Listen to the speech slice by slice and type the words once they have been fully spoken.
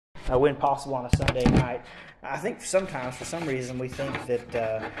when possible on a Sunday night. I think sometimes, for some reason, we think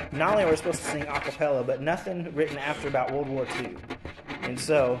that not only are we supposed to sing a cappella, but nothing written after about World War II. And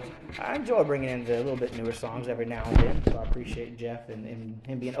so I enjoy bringing in the little bit newer songs every now and then, so I appreciate Jeff and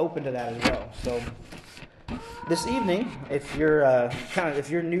him being open to that as well. So this evening, if you're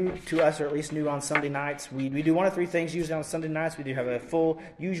if you're new to us, or at least new on Sunday nights, we do one of three things usually on Sunday nights. We do have a full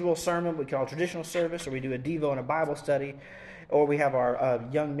usual sermon we call traditional service, or we do a Devo and a Bible study, or we have our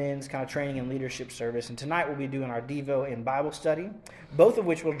young men's kind of training and leadership service. And tonight we'll be doing our Devo and Bible study, both of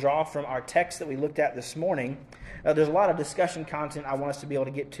which will draw from our text that we looked at this morning. There's a lot of discussion content I want us to be able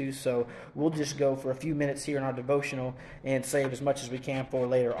to get to, so we'll just go for a few minutes here in our devotional and save as much as we can for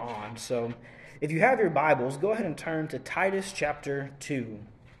later on. So if you have your Bibles, go ahead and turn to Titus chapter 2.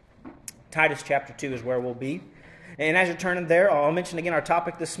 Titus chapter 2 is where we'll be. And as you're turning there, I'll mention again our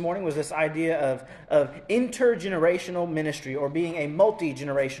topic this morning was this idea of intergenerational ministry, or being a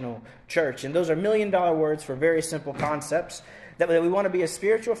multi-generational church. And those are million-dollar words for very simple concepts. That we want to be a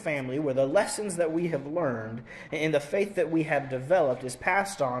spiritual family where the lessons that we have learned and the faith that we have developed is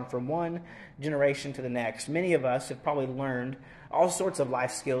passed on from one generation to the next. Many of us have probably learned all sorts of life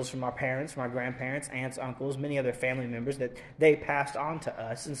skills from our parents, from our grandparents, aunts, uncles, many other family members that they passed on to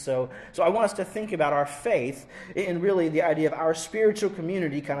us. And so I want us to think about our faith and really the idea of our spiritual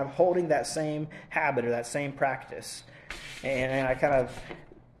community kind of holding that same habit or that same practice. And I kind of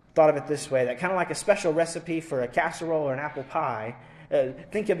thought of it this way, that kind of like a special recipe for a casserole or an apple pie,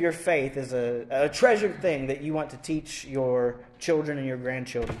 think of your faith as a treasured thing that you want to teach your children and your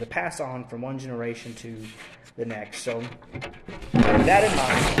grandchildren to pass on from one generation to the next. So with that in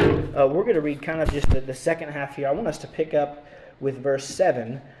mind, we're going to read kind of just the second half here. I want us to pick up with verse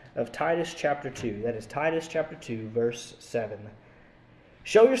 7 of Titus chapter 2. That is Titus chapter 2, verse 7.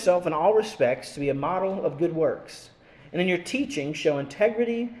 Show yourself in all respects to be a model of good works, and in your teaching show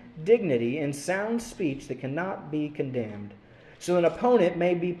integrity, dignity, and sound speech that cannot be condemned, so an opponent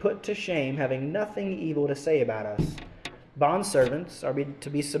may be put to shame, having nothing evil to say about us. Bondservants are to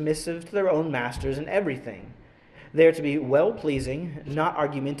be submissive to their own masters in everything. They are to be well-pleasing, not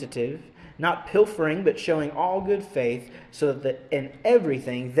argumentative, not pilfering, but showing all good faith, so that in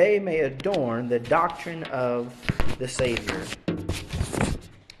everything they may adorn the doctrine of the Savior.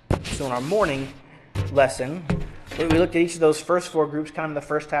 So in our morning lesson, we looked at each of those first four groups, kind of the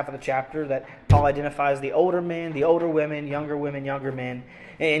first half of the chapter, that Paul identifies the older men, the older women, younger men.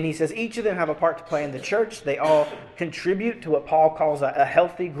 And he says each of them have a part to play in the church. They all contribute to what Paul calls a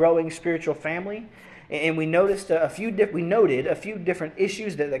healthy, growing spiritual family. And we noted a few different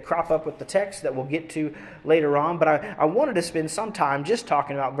issues that crop up with the text that we'll get to later on. But I wanted to spend some time just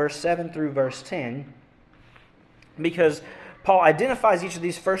talking about verse 7 through verse 10, because Paul identifies each of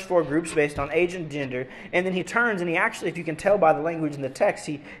these first four groups based on age and gender, and then he turns, and he actually, if you can tell by the language in the text,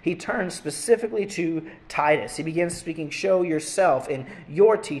 he turns specifically to Titus. He begins speaking, show yourself in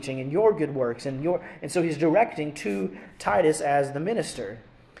your teaching and your good works, and so he's directing to Titus as the minister.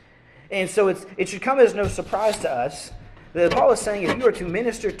 And so it should come as no surprise to us that Paul is saying if you are to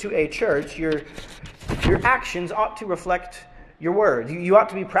minister to a church, your actions ought to reflect your word. You ought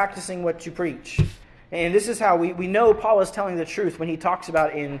to be practicing what you preach. And this is how we know Paul is telling the truth when he talks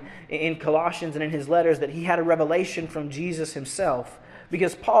about in Colossians and in his letters that he had a revelation from Jesus himself.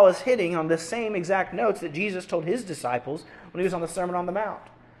 Because Paul is hitting on the same exact notes that Jesus told his disciples when he was on the Sermon on the Mount.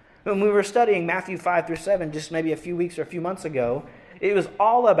 When we were studying Matthew 5 through 7 just maybe a few weeks or a few months ago, it was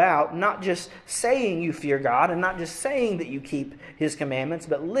all about not just saying you fear God and not just saying that you keep His commandments,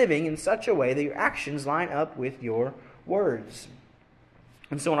 but living in such a way that your actions line up with your words.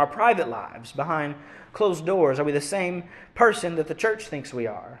 And so in our private lives, behind closed doors, are we the same person that the church thinks we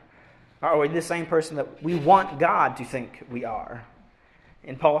are? Are we the same person that we want God to think we are?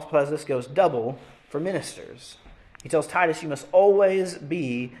 And Paul says this goes double for ministers. He tells Titus, you must always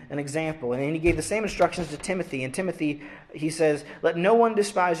be an example. And then he gave the same instructions to Timothy. And Timothy, he says, let no one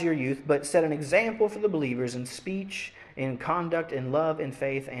despise your youth, but set an example for the believers in speech, in conduct, in love, in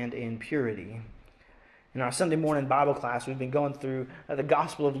faith, and in purity. In our Sunday morning Bible class, we've been going through the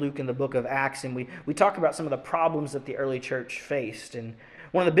Gospel of Luke and the book of Acts, and we talk about some of the problems that the early church faced. And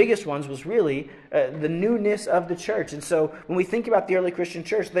one of the biggest ones was really the newness of the church. And so when we think about the early Christian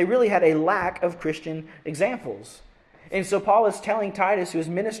church, they really had a lack of Christian examples. And so Paul is telling Titus, who is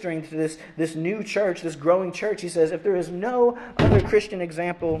ministering to this new church, this growing church, he says, if there is no other Christian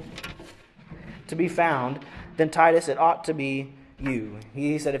example to be found, then Titus, it ought to be you.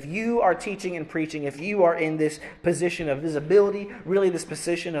 He said, if you are teaching and preaching, if you are in this position of visibility, really this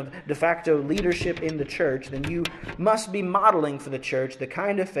position of de facto leadership in the church, then you must be modeling for the church the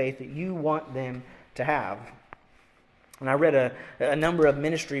kind of faith that you want them to have. And I read a number of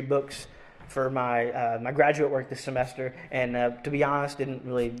ministry books for my graduate work this semester, and to be honest, didn't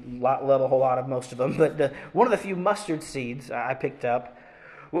really love a whole lot of most of them. But one of the few mustard seeds I picked up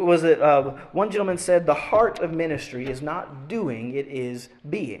was that one gentleman said, "The heart of ministry is not doing, it is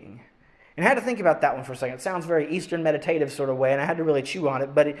being." And I had to think about that one for a second. It sounds very Eastern meditative sort of way, and I had to really chew on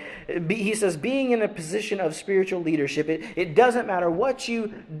it. But he says, being in a position of spiritual leadership, it doesn't matter what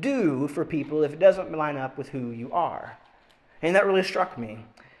you do for people if it doesn't line up with who you are. And that really struck me.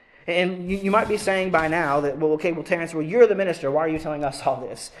 And you might be saying by now that, well, Terrence, you're the minister. Why are you telling us all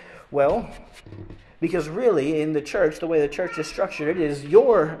this? Well, because really in the church, the way the church is structured, it is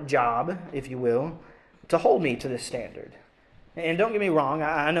your job, if you will, to hold me to this standard. And don't get me wrong,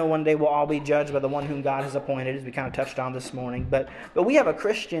 I know one day we'll all be judged by the one whom God has appointed, as we kind of touched on this morning. But we have a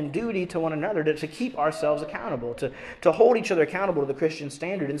Christian duty to one another to keep ourselves accountable, to hold each other accountable to the Christian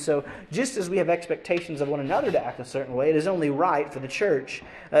standard. And so just as we have expectations of one another to act a certain way, it is only right for the church,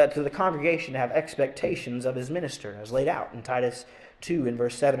 to the congregation, to have expectations of his minister, as laid out in Titus 2 in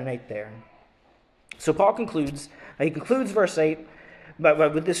verse 7 and 8 there. So Paul concludes verse 8, but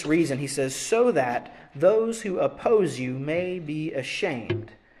with this reason, he says, so that those who oppose you may be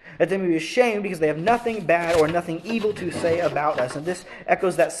ashamed. That they may be ashamed because they have nothing bad or nothing evil to say about us. And this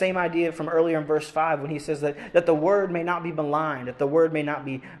echoes that same idea from earlier in verse 5 when he says that the word may not be maligned, that the word may not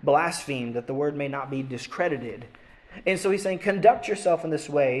be blasphemed, that the word may not be discredited. And so he's saying, conduct yourself in this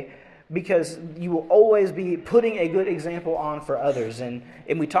way because you will always be putting a good example on for others. And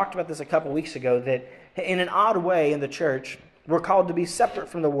we talked about this a couple weeks ago, that in an odd way in the church, we're called to be separate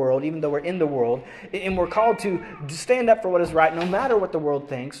from the world, even though we're in the world. And we're called to stand up for what is right, no matter what the world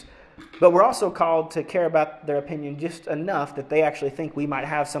thinks. But we're also called to care about their opinion just enough that they actually think we might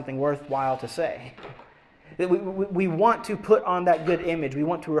have something worthwhile to say. We want to put on that good image. We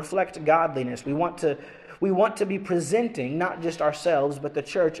want to reflect godliness. We want to be presenting not just ourselves, but the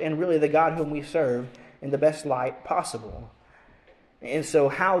church and really the God whom we serve in the best light possible. And so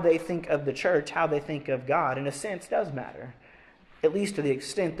how they think of the church, how they think of God, in a sense, does matter. At least to the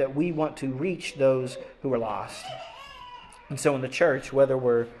extent that we want to reach those who are lost. And so in the church, whether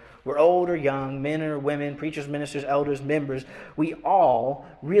we're old or young, men or women, preachers, ministers, elders, members, we all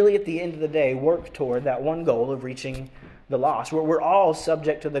really at the end of the day work toward that one goal of reaching the lost. We're all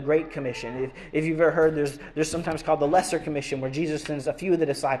subject to the Great Commission. If you've ever heard, there's sometimes called the Lesser Commission, where Jesus sends a few of the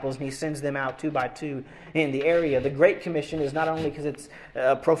disciples and he sends them out 2 by 2 in the area. The Great Commission is not only because it's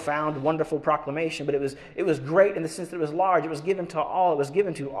a profound, wonderful proclamation, but it was great in the sense that it was large. It was given to all. It was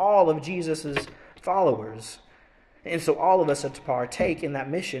given to all of Jesus' followers. And so all of us are to partake in that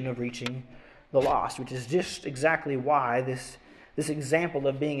mission of reaching the lost, which is just exactly why this example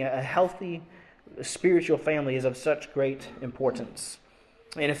of being a healthy spiritual family is of such great importance.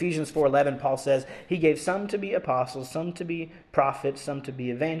 In Ephesians 4:11, Paul says, he gave some to be apostles, some to be prophets, some to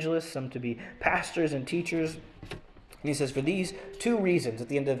be evangelists, some to be pastors and teachers. And he says, for these 2 reasons, at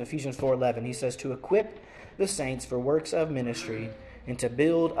the end of Ephesians 4:11, he says, to equip the saints for works of ministry and to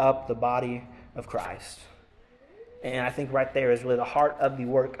build up the body of Christ. And I think right there is really the heart of the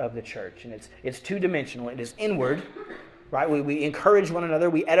work of the church. And it's 2-dimensional. It is inward. Right? We encourage one another,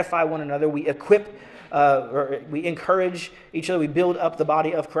 we edify one another, we equip, we encourage each other, we build up the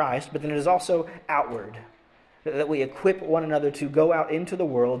body of Christ, but then it is also outward, that we equip one another to go out into the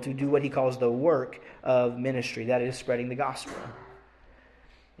world to do what he calls the work of ministry, that is spreading the gospel.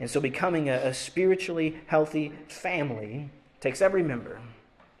 And so becoming a spiritually healthy family takes every member,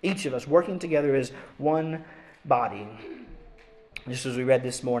 each of us working together as one body. Just as we read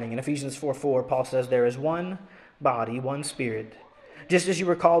this morning in Ephesians 4:4, Paul says there is one body, one spirit, just as you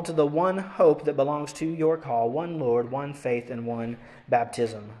were called to the one hope that belongs to your call, one Lord, one faith, and one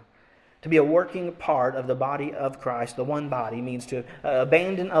baptism. To be a working part of the body of Christ, the one body, means to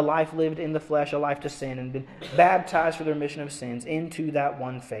abandon a life lived in the flesh, a life to sin, and been baptized for the remission of sins into that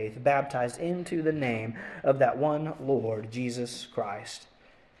one faith, baptized into the name of that one Lord, Jesus Christ.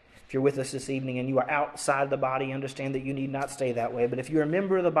 If you're with us this evening and you are outside the body, understand that you need not stay that way. But if you're a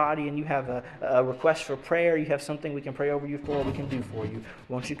member of the body and you have a request for prayer, you have something we can pray over you for, we can do for you,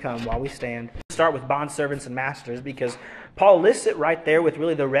 won't you come while we stand? Start with bondservants and masters, because Paul lists it right there with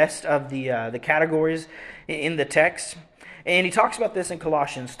really the rest of the categories in the text. And he talks about this in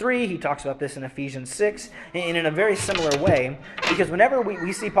Colossians 3, he talks about this in Ephesians 6, and in a very similar way, because whenever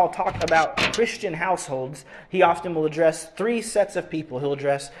we see Paul talk about Christian households, he often will address 3 sets of people. He'll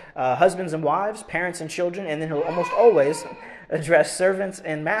address husbands and wives, parents and children, and then he'll almost always address servants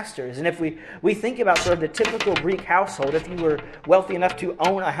and masters. And if we think about sort of the typical Greek household, if you were wealthy enough to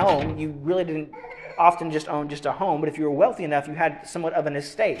own a home, you really didn't often just owned just a home, but if you were wealthy enough, you had somewhat of an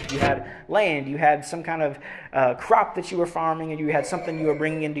estate. You had land, you had some kind of crop that you were farming, and you had something you were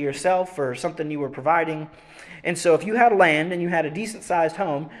bringing into yourself or something you were providing. And so if you had land and you had a decent-sized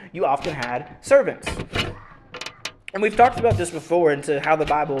home, you often had servants. And we've talked about this before into how the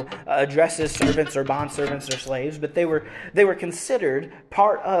Bible addresses servants or bondservants or slaves, but they were considered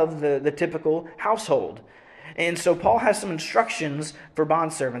part of the typical household. And so Paul has some instructions for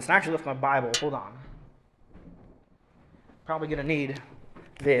bondservants. And I actually left my Bible. Hold on. Probably going to need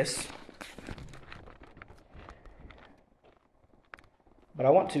this. But I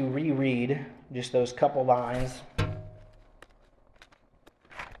want to reread just those couple lines.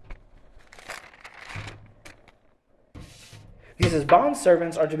 He says,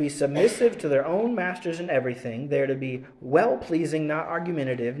 bondservants are to be submissive to their own masters in everything. They are to be well-pleasing, not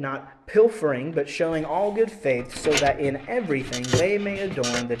argumentative, not pilfering, but showing all good faith, so that in everything they may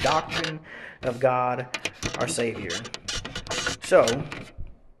adorn the doctrine of God our Savior. So,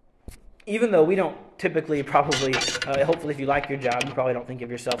 even though we don't typically probably, hopefully if you like your job, you probably don't think of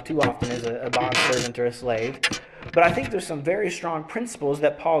yourself too often as a bondservant or a slave. But I think there's some very strong principles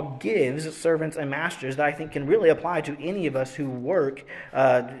that Paul gives servants and masters that I think can really apply to any of us who work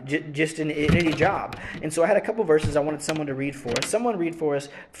just in any job. And so I had a couple verses I wanted someone to read for us. Someone read for us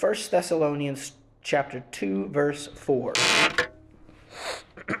 1 Thessalonians chapter 2, verse 4.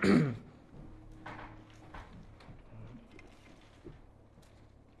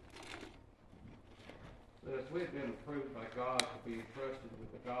 We have been approved by God to be entrusted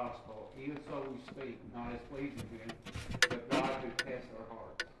with the gospel. Even so we speak, not as pleasing men, but God who tests our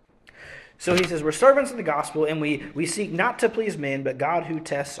hearts. So he says, we're servants of the gospel, and we seek not to please men, but God who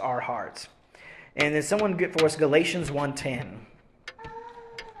tests our hearts. And then someone get for us Galatians 1:10.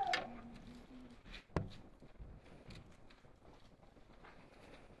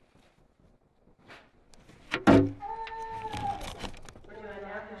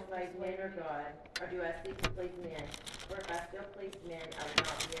 Or do I seek to please men? For if I still please men, I would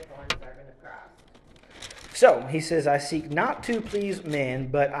not be a bondservant of Christ. So, he says, I seek not to please men,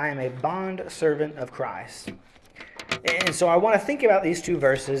 but I am a bondservant of Christ. And so I want to think about these two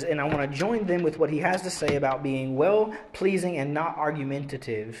verses, and I want to join them with what he has to say about being well-pleasing and not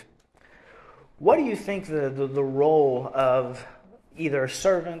argumentative. What do you think the role of either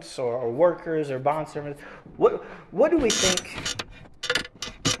servants or workers or bondservants, what do we think?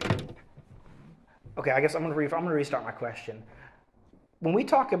 Okay, I guess I'm going to restart my question. When we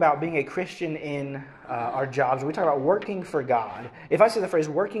talk about being a Christian in our jobs, when we talk about working for God, if I say the phrase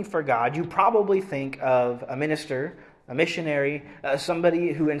working for God, you probably think of a minister, a missionary,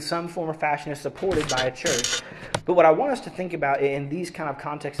 somebody who in some form or fashion is supported by a church. But what I want us to think about in these kind of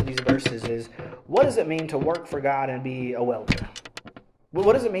contexts of these verses is, what does it mean to work for God and be a welder?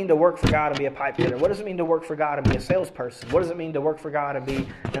 What does it mean to work for God and be a pipe fitter? What does it mean to work for God and be a salesperson? What does it mean to work for God and be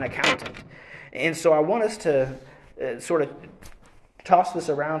an accountant? And so I want us to sort of toss this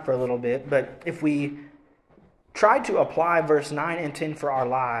around for a little bit, but if we try to apply verse 9 and 10 for our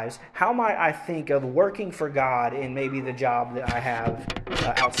lives, how might I think of working for God in maybe the job that I have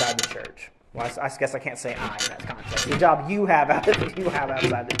outside the church? Well, I guess I can't say I in that context. The job you have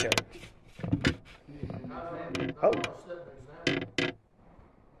outside the church. Oh.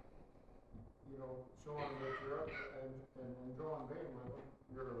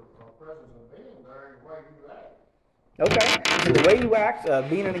 Okay, so the way you act,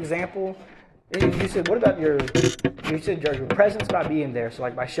 being an example. You said, what about your presence by being there? So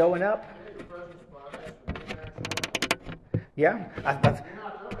like by showing up? Yeah,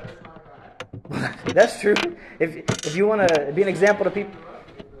 that's true. If you want to be an example to people,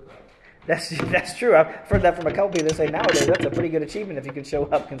 that's true. I've heard that from a couple people that say nowadays that's a pretty good achievement if you can show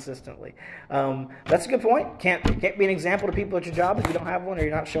up consistently. That's a good point. Can't be an example to people at your job if you don't have one or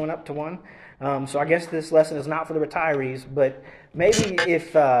you're not showing up to one. So I guess this lesson is not for the retirees, but maybe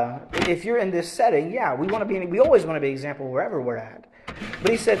if you're in this setting, yeah, we always want to be an example wherever we're at.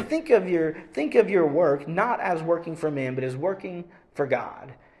 But he said, think of your work not as working for men, but as working for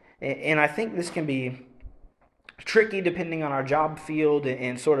God. And I think this can be tricky depending on our job field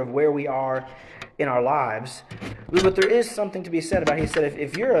and sort of where we are in our lives. But there is something to be said about it. He said,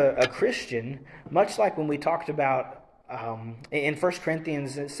 if you're a Christian, much like when we talked about in 1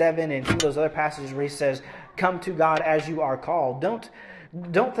 Corinthians 7 and some of those other passages where he says, come to God as you are called. Don't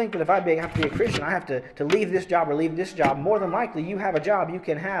think that if I have to be a Christian, I have to leave this job or leave this job. More than likely, you have a job you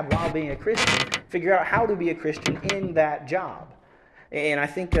can have while being a Christian. Figure out how to be a Christian in that job. And I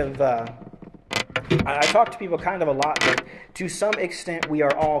think of, I talk to people kind of a lot, but to some extent we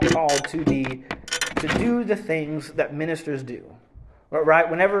are all called to do the things that ministers do. Right?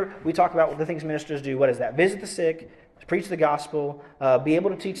 Whenever we talk about what the things ministers do, what is that? Visit the sick, preach the gospel, be able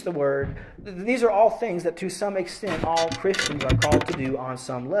to teach the word. These are all things that to some extent all Christians are called to do on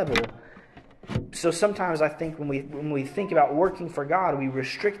some level. So sometimes I think when we think about working for God, we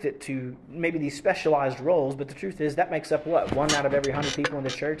restrict it to maybe these specialized roles, but the truth is that makes up what? 1 out of every 100 people in the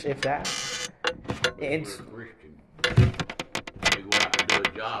church, if that. And we're a Christian. We go out and do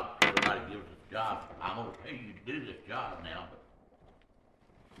a job, somebody gives us a job, I'm going to pay you to do this job now, but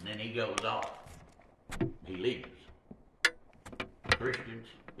and then he goes off. He leaves. Christians,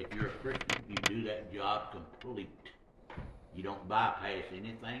 if you're a Christian, you do that job complete. You don't bypass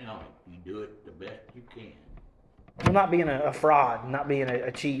anything on it. You do it the best you can. Well, not being a fraud, not being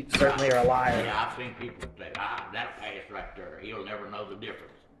a cheat, certainly, or a liar. Yeah, I've seen people say, that'll pass right there. He'll never know the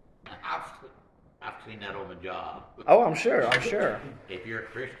difference. I've seen that on the job. Oh, I'm sure. If you're a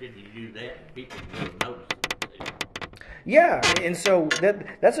Christian, you do that, people will notice it. Yeah, and so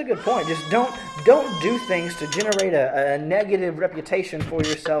that's a good point. Just don't do things to generate a negative reputation for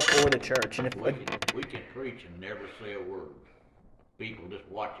yourself or the church. And if we can preach and never say a word. People just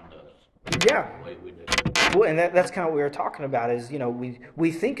watching us. Yeah. The way we do. Well, and that's kind of what we were talking about is,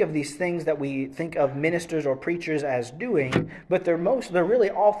 we think of these things that we think of ministers or preachers as doing, but they're really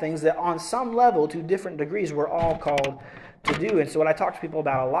all things that on some level, to different degrees, we're all called to do. And so what I talk to people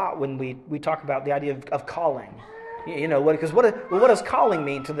about a lot when we talk about the idea of calling. Because what does calling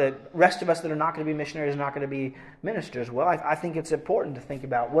mean to the rest of us that are not going to be missionaries, not going to be ministers? Well, I think it's important to think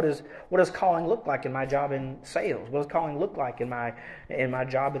about what does calling look like in my job in sales? What does calling look like in my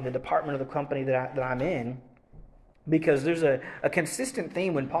job in the department of the company that I'm in? Because there's a consistent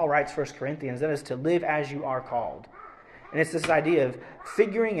theme when Paul writes 1 Corinthians, that is to live as you are called. And it's this idea of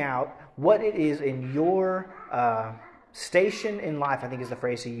figuring out what it is in your station in life, I think is the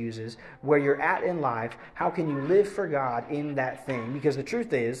phrase he uses, where you're at in life. How can you live for God in that thing? Because the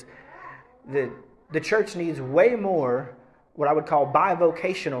truth is that the church needs way more what I would call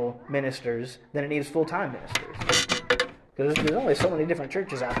bivocational ministers than it needs full-time ministers. Because there's only so many different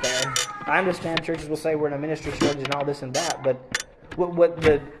churches out there. I understand churches will say we're in a ministry shortage and all this and that, but what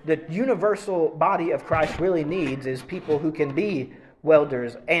the universal body of Christ really needs is people who can be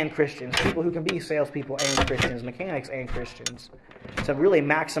welders and Christians, people who can be salespeople and Christians, mechanics and Christians, to really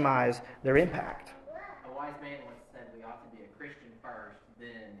maximize their impact. A wise man once said we ought to be a Christian first,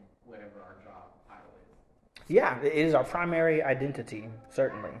 then whatever our job title is. Yeah, it is our primary identity,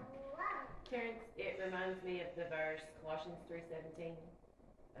 certainly. Karen, it reminds me of the verse, Colossians 3:17.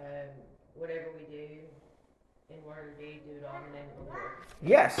 Whatever we do, in word or deed, do it all in the name of the Lord.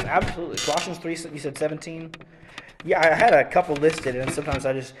 Yes, absolutely. Colossians 3, you said 17? Yeah, I had a couple listed, and sometimes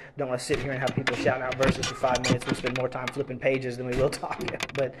I just don't want to sit here and have people shouting out verses for 5 minutes. We'll spend more time flipping pages than we will talking.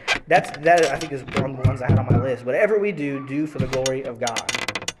 But that I think is one of the ones I had on my list. Whatever we do, do for the glory of God.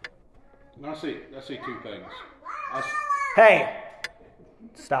 I see 2 things. Hey!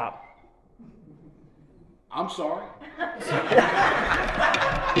 Stop. I'm sorry.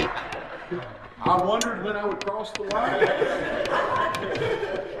 I wondered when I would cross the line.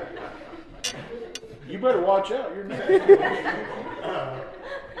 You better watch out. You're next.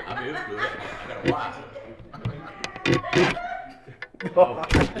 I'm used to it. I got a wife.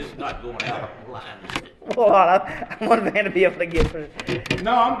 This is not going out of the line. Hold on, I want a man to be able to get through.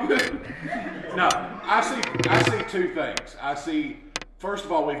 No, I'm good. No, I see 2 things. I see, first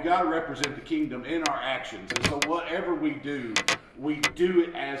of all, we've got to represent the kingdom in our actions. And so whatever we do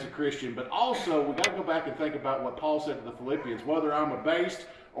it as a Christian. But also, we've got to go back and think about what Paul said to the Philippians. Whether I'm abased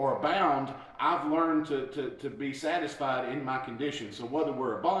or abound, I've learned to be satisfied in my condition. So whether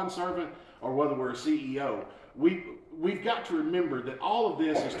we're a bondservant or whether we're a CEO, we've got to remember that all of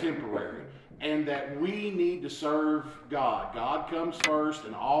this is temporary, and that we need to serve God. God comes first,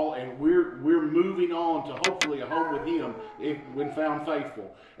 and we're moving on to hopefully a home with Him when found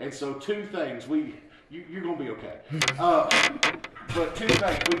faithful. And so 2 things, you're going to be okay. But 2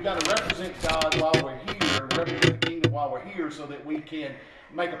 things, we've got to represent God while we're here, represent the kingdom while we're here, so that we can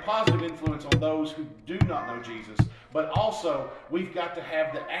make a positive influence on those who do not know Jesus. But also, we've got to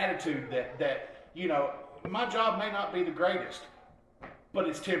have the attitude that my job may not be the greatest, but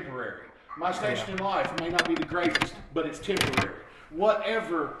it's temporary. My station in life may not be the greatest, but it's temporary.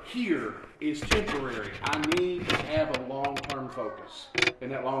 Whatever here is temporary. I need to have a long-term focus.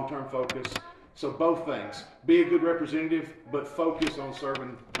 And that long-term focus, so both things. Be a good representative, but focus on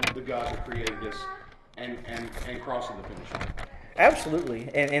serving the God that created us and crossing the finish line. Absolutely,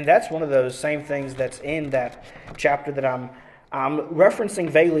 and that's one of those same things that's in that chapter that I'm referencing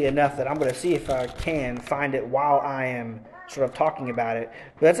vaguely enough that I'm going to see if I can find it while I am sort of talking about it.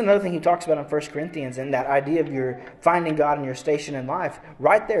 But that's another thing he talks about in 1 Corinthians, and that idea of your finding God in your station in life.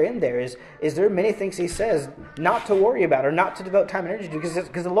 Right there in there is there many things he says not to worry about or not to devote time and energy to,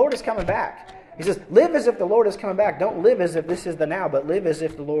 because the Lord is coming back. He says, live as if the Lord is coming back. Don't live as if this is the now, but live as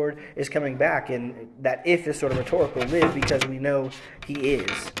if the Lord is coming back. And that if is sort of rhetorical. Live because we know he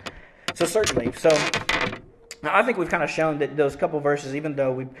is. So certainly. So now I think we've kind of shown that those couple verses, even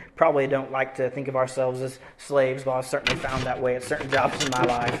though we probably don't like to think of ourselves as slaves, well, I've certainly found that way at certain jobs in my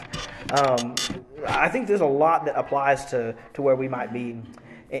life. I think there's a lot that applies to where we might be.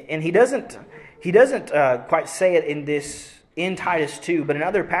 And he doesn't quite say it in Titus 2, but in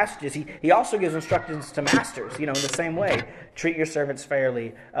other passages, he also gives instructions to masters, in the same way. Treat your servants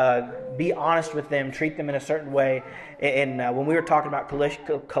fairly. Be honest with them. Treat them in a certain way. And when we were talking about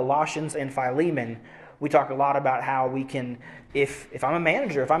Colossians and Philemon, we talk a lot about how we can, if I'm a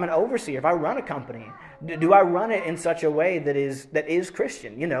manager, if I'm an overseer, if I run a company, do I run it in such a way that is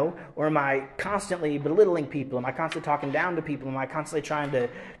Christian, Or am I constantly belittling people? Am I constantly talking down to people? Am I constantly trying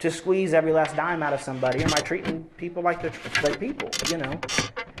to squeeze every last dime out of somebody? Am I treating people like people,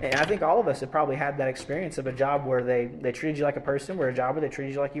 And I think all of us have probably had that experience of a job where they treated you like a person, or a job where they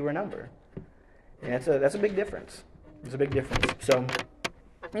treated you like you were a number. And that's a big difference. It's a big difference. So,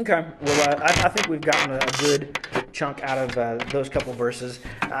 okay. Well, I think we've gotten a good chunk out of those couple verses.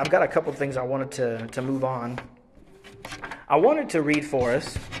 I've got a couple of things I wanted to move on. I wanted to read for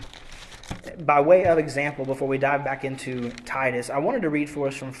us, by way of example, before we dive back into Titus, I wanted to read for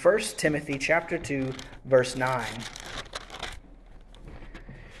us from 1 Timothy chapter 2, verse 9.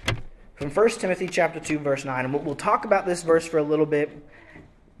 From 1 Timothy chapter 2, verse 9. And we'll talk about this verse for a little bit,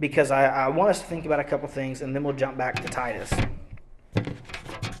 because I want us to think about a couple things, and then we'll jump back to Titus.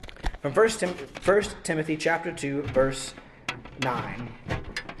 From 1 Timothy chapter 2, verse 9,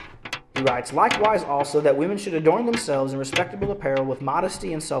 he writes, "Likewise also that women should adorn themselves in respectable apparel with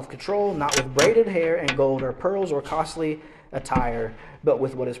modesty and self-control, not with braided hair and gold or pearls or costly attire, but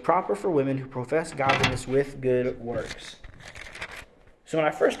with what is proper for women who profess godliness with good works." So when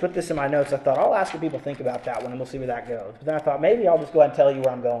I first put this in my notes, I thought, I'll ask what people think about that one, and we'll see where that goes. But then I thought, maybe I'll just go ahead and tell you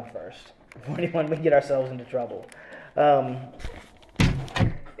where I'm going first, when we get ourselves into trouble.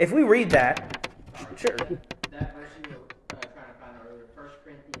 If we read that, sure. That verse you were trying to find earlier, 1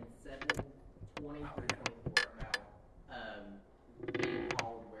 Corinthians 7, 20 through 24, about being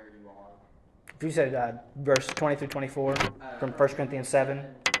called where you are. If you said verse 20 through 24 from 1 Corinthians 7.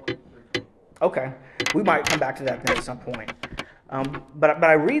 20 through 24. Okay. We might come back to that then at some point. But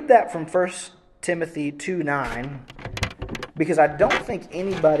I read that from 1 Timothy 2:9 because I don't think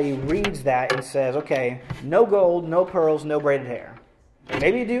anybody reads that and says, okay, no gold, no pearls, no braided hair.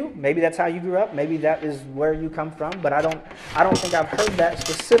 Maybe you do. Maybe that's how you grew up. Maybe that is where you come from. But I don't think I've heard that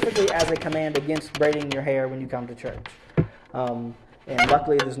specifically as a command against braiding your hair when you come to church. And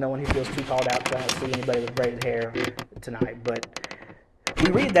luckily, there's no one who feels too called out to see anybody with braided hair tonight. But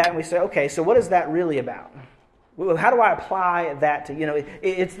we read that and we say, okay, so what is that really about? Well, how do I apply that to,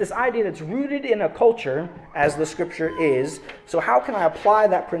 it's this idea that's rooted in a culture, as the scripture is. So how can I apply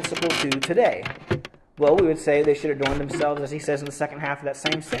that principle to today? Well, we would say they should adorn themselves, as he says in the second half of that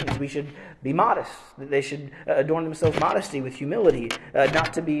same sentence. We should be modest. They should adorn themselves modesty with humility,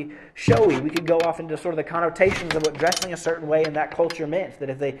 not to be showy. We could go off into sort of the connotations of what dressing a certain way in that culture meant. That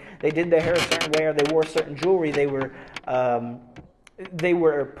if they did their hair a certain way or they wore certain jewelry, they were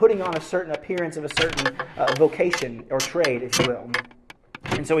putting on a certain appearance of a certain vocation or trade, if you will.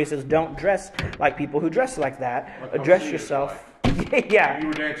 And so he says, don't dress like people who dress like that. Like dress Hosea's yourself. wife. Yeah. You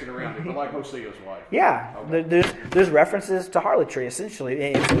were dancing around it, but like Hosea's wife. Yeah. Okay. There's references to harlotry,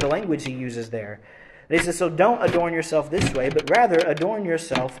 essentially, in the language he uses there. And he says, so don't adorn yourself this way, but rather adorn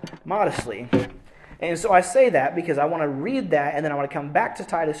yourself modestly. And so I say that because I want to read that, and then I want to come back to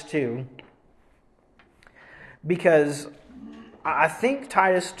Titus 2, because I think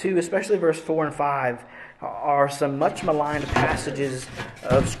Titus 2, especially verse 4 and 5, are some much maligned passages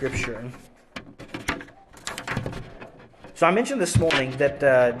of Scripture. So I mentioned this morning that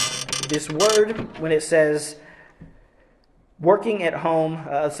this word, when it says working at home,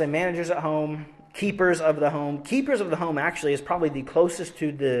 let's say managers at home, keepers of the home actually is probably the closest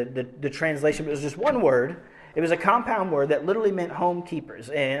to the translation. But it was just one word. It was a compound word that literally meant home keepers.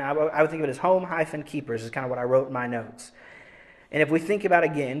 And I would think of it as home-keepers is kind of what I wrote in my notes. And if we think about,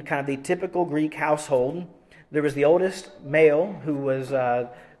 again, kind of the typical Greek household, there was the oldest male who was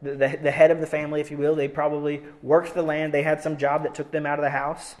the head of the family, if you will. They probably worked the land. They had some job that took them out of the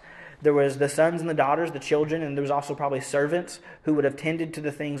house. There was the sons and the daughters, the children, and there was also probably servants who would have tended to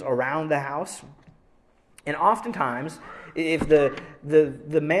the things around the house. And oftentimes, If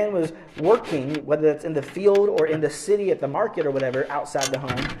the man was working, whether that's in the field or in the city at the market or whatever, outside the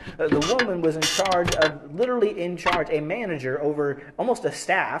home, the woman was in charge of, literally in charge, a manager over almost a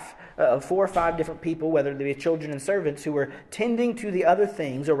staff of 4 or 5 different people, whether they be children and servants, who were tending to the other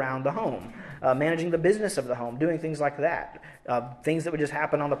things around the home, managing the business of the home, doing things like that, things that would just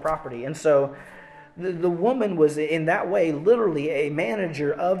happen on the property. And so the woman was, in that way, literally a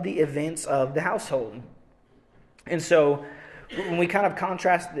manager of the events of the household. And so when we kind of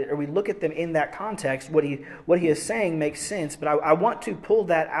contrast, or we look at them in that context, what he is saying makes sense. But I want to pull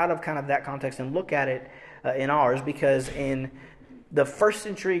that out of kind of that context and look at it in ours, because in the first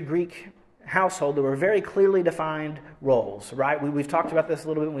century Greek household, there were very clearly defined roles, right? We've talked about this a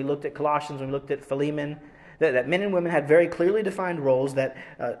little bit when we looked at Colossians, when we looked at Philemon, that men and women had very clearly defined roles, that,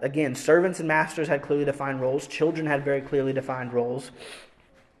 again, servants and masters had clearly defined roles, children had very clearly defined roles.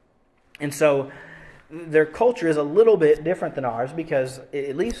 And so their culture is a little bit different than ours, because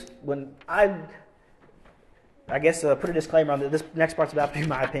at least when I guess put a disclaimer on that, this next part's about to be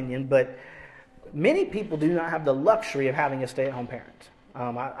my opinion, but many people do not have the luxury of having a stay-at-home parent.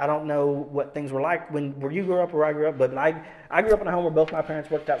 I don't know what things were like where you grew up or where I grew up, but I grew up in a home where both my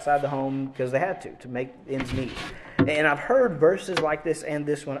parents worked outside the home because they had to make ends meet. And I've heard verses like this and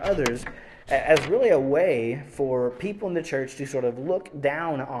this one, others, as really a way for people in the church to sort of look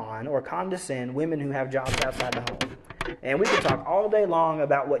down on or condescend women who have jobs outside the home. And we could talk all day long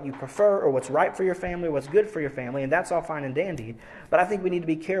about what you prefer or what's right for your family, what's good for your family, and that's all fine and dandy. But I think we need to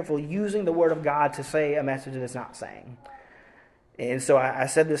be careful using the Word of God to say a message that it's not saying. And so I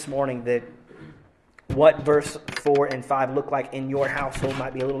said this morning that what verse 4 and 5 look like in your household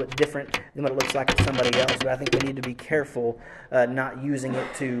might be a little bit different than what it looks like in somebody else. But I think we need to be careful not using it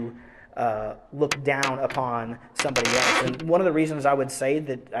to look down upon somebody else. And one of the reasons I would say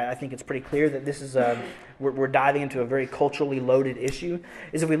that I think it's pretty clear that this is we're diving into a very culturally loaded issue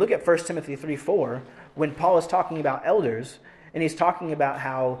is if we look at 1 Timothy 3:4, when Paul is talking about elders, and he's talking about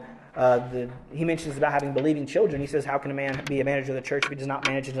how he mentions about having believing children. He says, how can a man be a manager of the church if he does not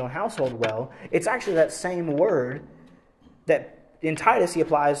manage his own household well? It's actually that same word that in Titus he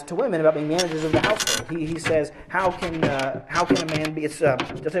applies to women about being managers of the household. He says, how can a man be? I'll tell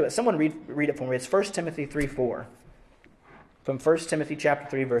you what, someone read it for me. It's 1 Timothy 3:4. From 1 Timothy chapter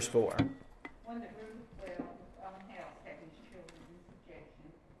 3, verse 4. One that ruleth well his own house hath his children in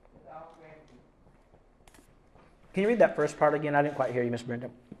subjection with all gravity. Can you read that first part again? I didn't quite hear you, Miss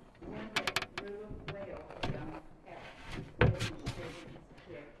Brenda. One that ruleth well his own house hath his children in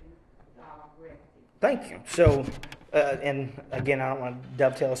subjection with all gravity. Thank you. So, and again, I don't want to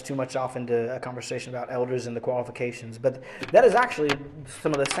dovetail us too much off into a conversation about elders and the qualifications, but that is actually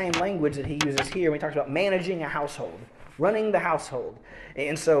some of the same language that he uses here when he talks about managing a household, running the household.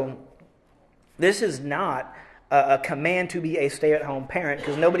 And so this is not a command to be a stay-at-home parent,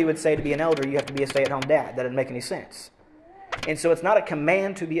 because nobody would say to be an elder you have to be a stay-at-home dad. That doesn't make any sense. And so it's not a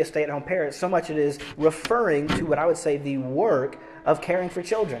command to be a stay-at-home parent so much it is referring to what I would say the work of caring for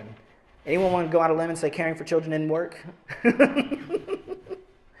children. Anyone want to go out on a limb and say caring for children didn't work?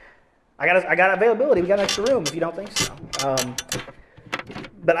 I got availability. We got an extra room if you don't think so.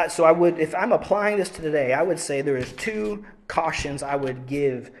 So I would, if I'm applying this to today, I would say there is 2 cautions I would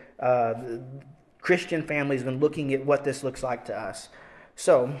give Christian families when looking at what this looks like to us.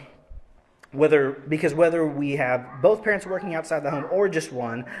 So, whether we have both parents working outside the home or just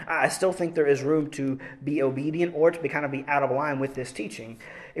one, I still think there is room to be obedient or to be out of line with this teaching.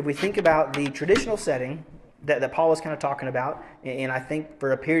 If we think about the traditional setting that Paul was kind of talking about, and I think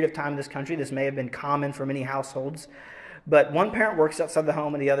for a period of time in this country, this may have been common for many households, but one parent works outside the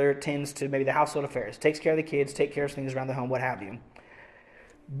home and the other tends to maybe the household affairs, takes care of the kids, takes care of things around the home, what have you.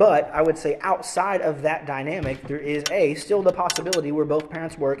 But I would say outside of that dynamic, there is still the possibility where both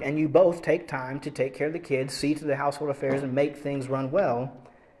parents work and you both take time to take care of the kids, see to the household affairs, and make things run well.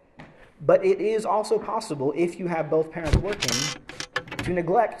 But it is also possible, if you have both parents working, to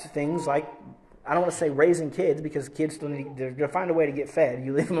neglect things like, I don't want to say raising kids, because kids still they're going to find a way to get fed.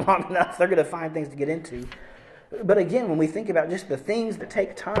 You leave them long enough, they're going to find things to get into. But again, when we think about just the things that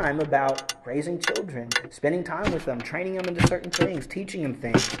take time about raising children, spending time with them, training them into certain things, teaching them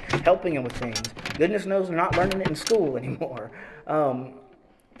things, helping them with things. Goodness knows they're not learning it in school anymore.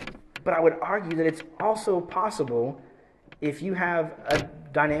 But I would argue that it's also possible, if you have a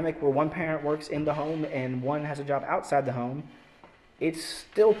dynamic where one parent works in the home and one has a job outside the home, it's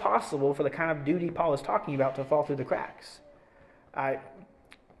still possible for the kind of duty Paul is talking about to fall through the cracks.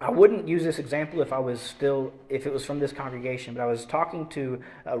 I wouldn't use this example if it was from this congregation, but I was talking to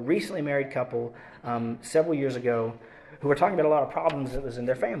a recently married couple several years ago who were talking about a lot of problems that was in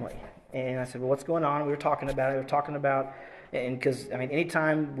their family. And I said, well, what's going on? We were talking about it. And because, I mean,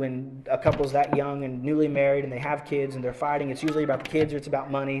 anytime when a couple's that young and newly married and they have kids and they're fighting, it's usually about the kids or it's about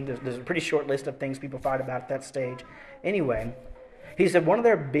money. There's a pretty short list of things people fight about at that stage. Anyway, he said one of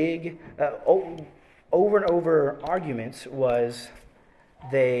their big, over and over arguments was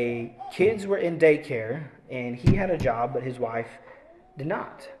kids were in daycare and he had a job, but his wife did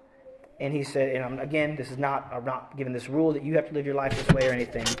not. And he said, and I'm not giving this rule that you have to live your life this way or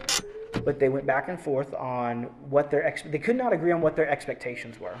anything, but they went back and forth on what they could not agree on what their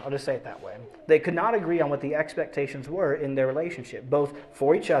expectations were. I'll just say it that way. They could not agree on what the expectations were in their relationship, both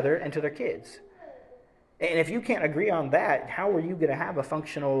for each other and to their kids. And if you can't agree on that, how are you going to have a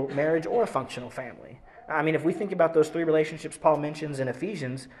functional marriage or a functional family? I mean, if we think about those three relationships Paul mentions in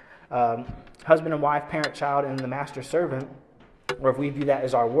Ephesians, husband and wife, parent, child, and the master servant, or if we view that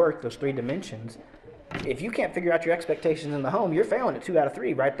as our work, those three dimensions, if you can't figure out your expectations in the home, you're failing at 2 out of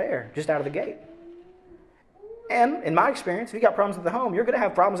 3 right there, just out of the gate. And in my experience, if you got problems at the home, you're going to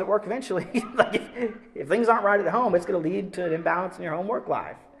have problems at work eventually. Like if things aren't right at the home, it's going to lead to an imbalance in your home work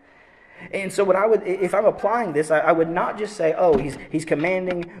life. And so if I'm applying this, I would not just say, oh, he's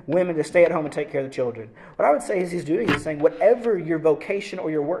commanding women to stay at home and take care of the children. What I would say is he's saying, whatever your vocation or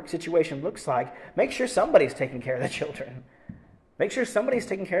your work situation looks like, make sure somebody's taking care of the children. Make sure somebody's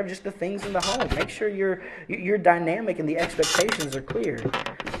taking care of just the things in the home. Make sure your dynamic and the expectations are clear.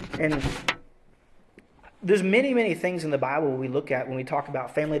 And there's many, many things in the Bible we look at when we talk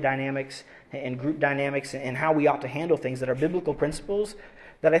about family dynamics and group dynamics and how we ought to handle things that are biblical principles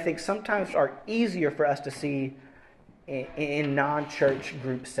that I think sometimes are easier for us to see in non-church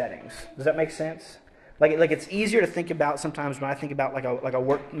group settings. Does that make sense? Like it's easier to think about sometimes when I think about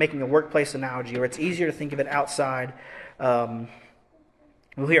making a workplace analogy, or it's easier to think of it outside.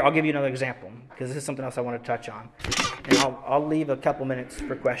 Well, here, I'll give you another example, because this is something else I want to touch on. And I'll leave a couple minutes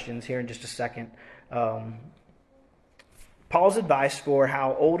for questions here in just a second. Paul's advice for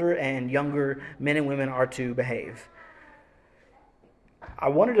how older and younger men and women are to behave. I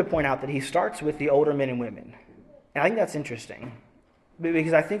wanted to point out that he starts with the older men and women. And I think that's interesting.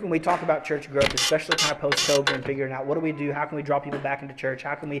 Because I think when we talk about church growth, especially kind of post-COVID and figuring out what do we do, how can we draw people back into church,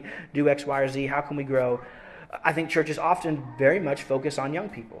 how can we do X, Y, or Z, how can we grow, I think churches often very much focus on young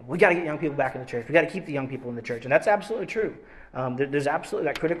people. We got to get young people back in the church. We got to keep the young people in the church, and that's absolutely true. There's absolutely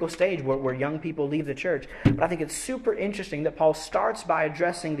that critical stage where young people leave the church. But I think it's super interesting that Paul starts by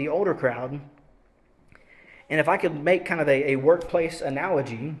addressing the older crowd. And if I could make kind of a workplace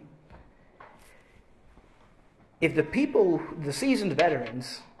analogy, if the seasoned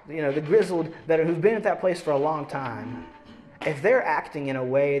veterans, the grizzled veterans who've been at that place for a long time, if they're acting in a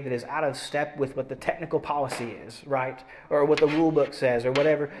way that is out of step with what the technical policy is, right, or what the rule book says, or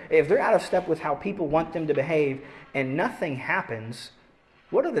whatever, if they're out of step with how people want them to behave and nothing happens,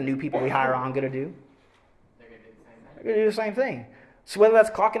 what are the new people we hire on going to do? They're going to do the same thing. So whether that's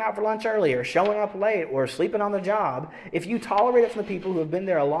clocking out for lunch early or showing up late or sleeping on the job, if you tolerate it from the people who have been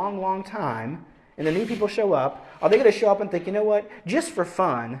there a long, long time and the new people show up, are they going to show up and think, you know what, just for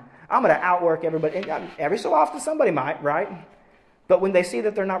fun, I'm going to outwork everybody? And every so often somebody might, right? But when they see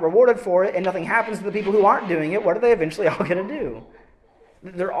that they're not rewarded for it and nothing happens to the people who aren't doing it, what are they eventually all going to do?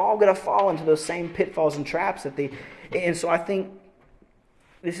 They're all going to fall into those same pitfalls and traps and so I think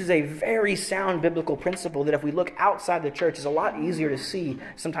this is a very sound biblical principle that if we look outside the church is a lot easier to see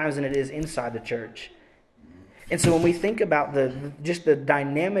sometimes than it is inside the church. And so when we think about just the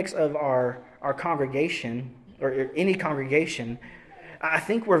dynamics of our congregation or any congregation, I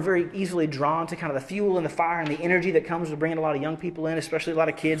think we're very easily drawn to kind of the fuel and the fire and the energy that comes with bringing a lot of young people in, especially a lot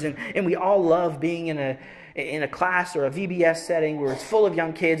of kids. And we all love being in a class or a VBS setting where it's full of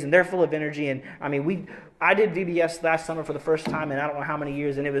young kids and they're full of energy. And I mean, I did VBS last summer for the first time in I don't know how many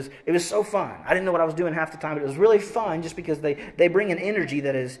years, and it was so fun. I didn't know what I was doing half the time, but it was really fun just because they bring an energy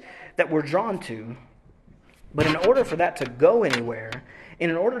that we're drawn to. But in order for that to go anywhere, and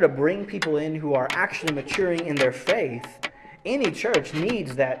in order to bring people in who are actually maturing in their faith, any church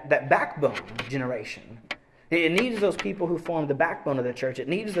needs that backbone generation. It needs those people who form the backbone of the church. It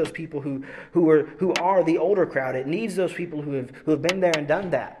needs those people who are the older crowd. It needs those people who have been there and done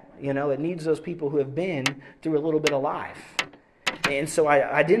that. It needs those people who have been through a little bit of life. And so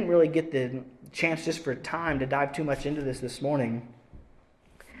I didn't really get the chance just for time to dive too much into this morning.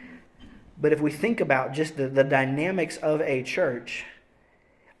 But if we think about just the dynamics of a church,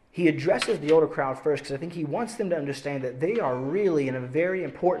 he addresses the older crowd first because I think he wants them to understand that they are really in a very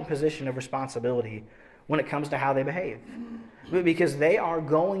important position of responsibility when it comes to how they behave. Because they are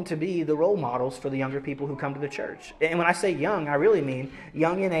going to be the role models for the younger people who come to the church. And when I say young, I really mean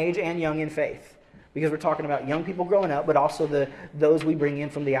young in age and young in faith. because we're talking about young people growing up, but also those we bring in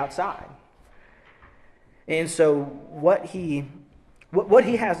from the outside. And so what he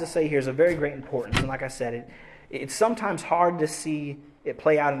has to say here is of very great importance. And like I said, it's sometimes hard to see it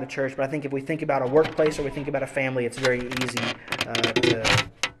play out in the church, but I think if we think about a workplace or we think about a family, it's very easy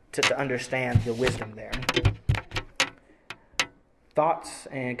to understand the wisdom there. Thoughts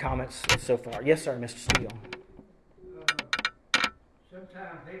and comments so far? Yes, sir, Mr. Steele.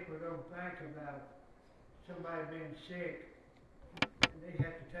 Sometimes people don't think about somebody being sick, and they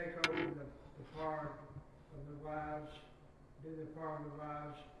have to take over the part of the wives, do the part of the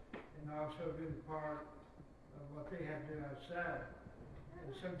wives, and also do the part of what they have to do outside.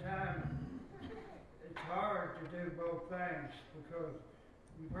 And sometimes it's hard to do both things because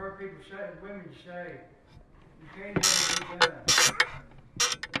you've heard people say, women say, you can't have it done.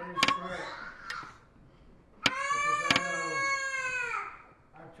 That is correct. Because I know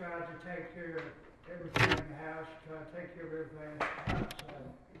I've tried to take care of everything in the house, try to take care of everything outside.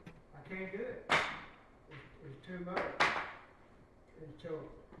 I can't do it. It's too much. And so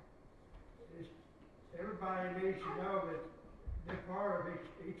everybody needs to know that they're part of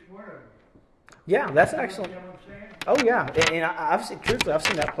each one of them. Yeah, that's excellent. You know what I'm saying? Oh yeah, and I've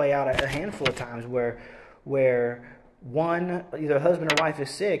seen that play out a handful of times where one, either husband or wife is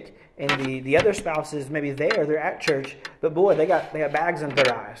sick, and the other spouse is maybe they're at church, but boy, they got bags under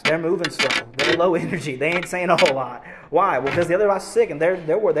their eyes. They're moving slow. They're low energy. They ain't saying a whole lot. Why? Well, because the other wife's sick, and they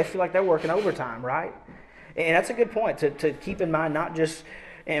feel like they're working overtime, right? And that's a good point to keep in mind. Not just,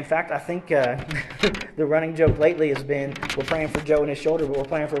 in fact, I think the running joke lately has been we're praying for Joe and his shoulder, but we're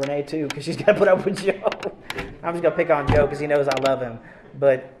praying for Renee too because she's got to put up with Joe. I'm just gonna pick on Joe because he knows I love him,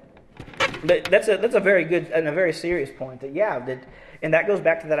 but that's a very good and a very serious point. And that goes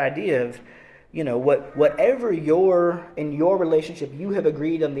back to that idea of, whatever in your relationship you have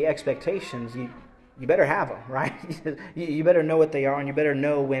agreed on the expectations, you better have them, right? You better know what they are, and you better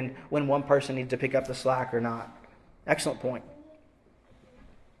know when one person needs to pick up the slack or not. Excellent point.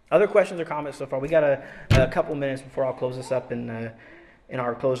 Other questions or comments so far? We got a couple minutes before I'll close this up in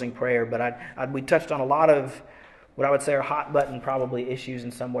our closing prayer, but we touched on a lot of what I would say are hot button probably issues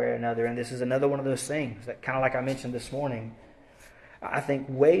in some way or another, and this is another one of those things that, kind of like I mentioned this morning, I think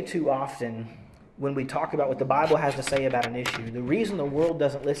way too often when we talk about what the Bible has to say about an issue, the reason the world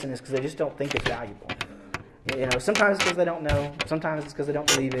doesn't listen is because they just don't think it's valuable. Sometimes it's because they don't know, sometimes it's because they don't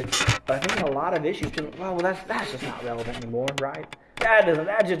believe it, but I think in a lot of issues, that's just not relevant anymore, right?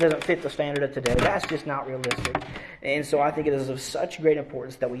 That just doesn't fit the standard of today. That's just not realistic. And so I think it is of such great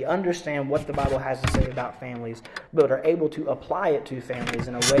importance that we understand what the Bible has to say about families, but are able to apply it to families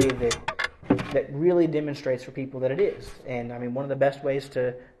in a way that really demonstrates for people that it is. And I mean, one of the best ways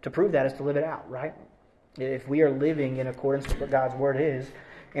to prove that is to live it out, right? If we are living in accordance with what God's Word is,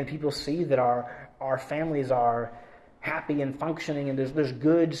 and people see that our families are happy and functioning, and there's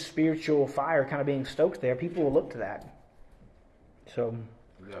good spiritual fire kind of being stoked there, people will look to that. So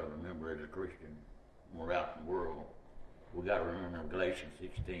we got to remember, as a Christian, when we're out in the world, we got to remember Galatians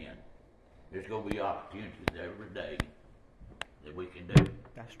 6:10. There's going to be opportunities every day that we can do.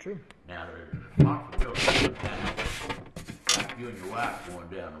 That's true. Now, there's responsibility. Like you and your wife going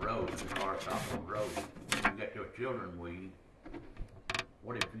down the road, and the car stops on the road. You got your children with you.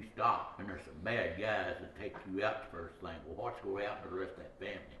 What if you stop and there's some bad guys that take you out the first thing? Well, what's going to happen to the rest of that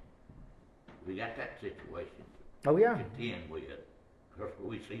family? We got that situation. Oh, yeah. To contend with. Because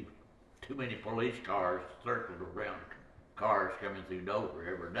we see too many police cars circled around cars coming through Dover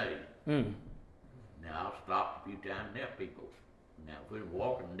every day. Mm. Now, I've stopped a few times and helped people. Now, if we were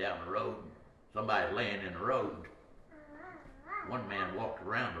walking down the road, somebody laying in the road, one man walked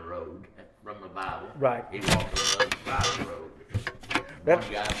around the road from the Bible. Right. He walked on the other side of the road. One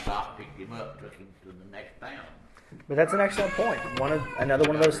guy stopped, picked him up, took him to the next town. But that's an excellent point. Another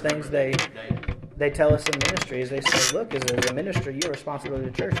one of those things they tell us in ministry is they say, look, as a minister, you're responsible to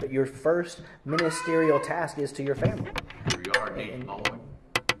the church, but your first ministerial task is to your family. Your yard needs mowing.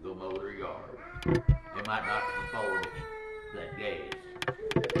 Go mow their yard. They might not afford that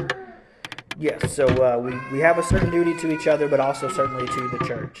gas. Yes, so we have a certain duty to each other, but also certainly to the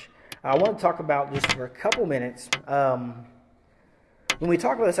church. I want to talk about, just for a couple minutes, when we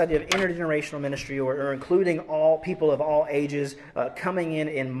talk about this idea of intergenerational ministry or including all people of all ages coming in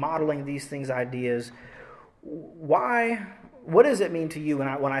and modeling these things, ideas, what does it mean to you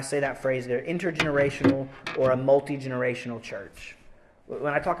when I say that phrase there, intergenerational or a multi-generational church?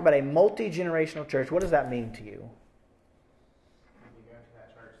 When I talk about a multi-generational church, what does that mean to you?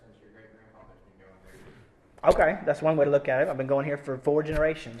 Okay, that's one way to look at it. I've been going here for 4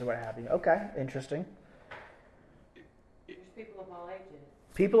 generations or what have you. Okay, interesting. There's people of all ages.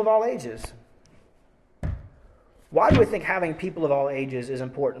 People of all ages. Why do we think having people of all ages is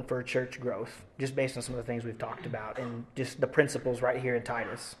important for church growth, just based on some of the things we've talked about and just the principles right here in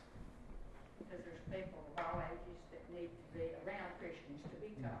Titus? Because there's people of all ages that need to be around Christians to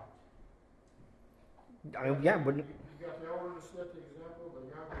be taught. I mean, yeah, wouldn't, You got the older to set the example, the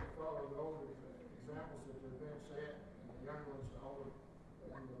younger to follow the older examples that have been set, and the younger ones, the older,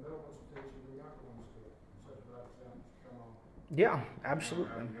 and the middle ones teach, and the younger ones do it. Such that examples come on. yeah, absolutely.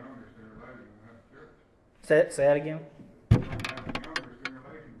 The youngest generation will have church. Say that again. The youngest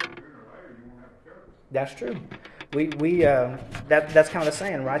generation, sooner or later, you won't have church. That's true. That's kind of the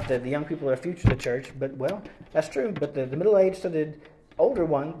saying, right? The young people are the future of the church. But, well, that's true. But the middle-aged to the older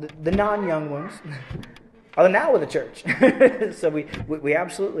one, the non-young ones, are now with the church. So we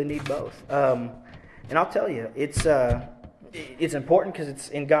absolutely need both. And I'll tell you, it's important because it's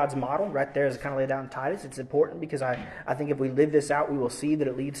in God's model right there as kind of laid out in Titus. It's important because I think if we live this out, we will see that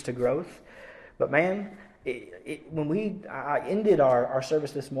it leads to growth. But, man, when I ended our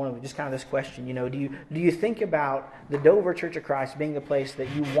service this morning with just kind of this question, do you think about the Dover Church of Christ being the place that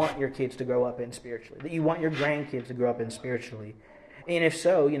you want your kids to grow up in spiritually, that you want your grandkids to grow up in spiritually? And if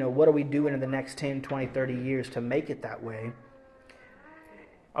so, what are we doing in the next 10, 20, 30 years to make it that way?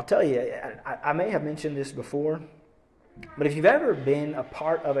 I'll tell you, I may have mentioned this before, but if you've ever been a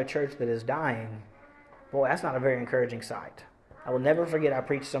part of a church that is dying, boy, that's not a very encouraging sight. I will never forget I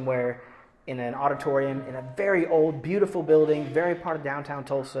preached somewhere in an auditorium in a very old, beautiful building, very part of downtown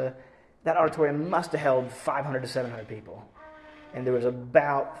Tulsa. That auditorium must have held 500 to 700 people. And there was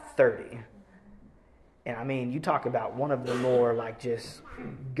about 30. And I mean, you talk about one of the more just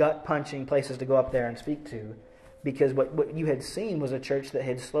gut-punching places to go up there and speak to. Because what you had seen was a church that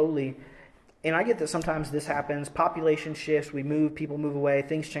had slowly, and I get that sometimes this happens, population shifts, we move, people move away,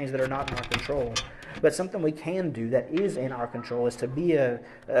 things change that are not in our control. But something we can do that is in our control is to be a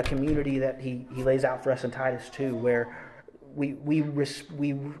community that he lays out for us in Titus 2, where we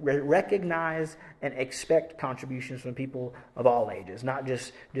recognize and expect contributions from people of all ages, not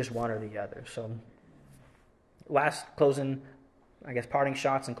just one or the other. So, last closing, I guess, parting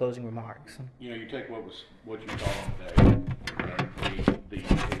shots and closing remarks. You take what you taught on today, the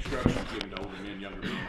instructions given to older men, younger men,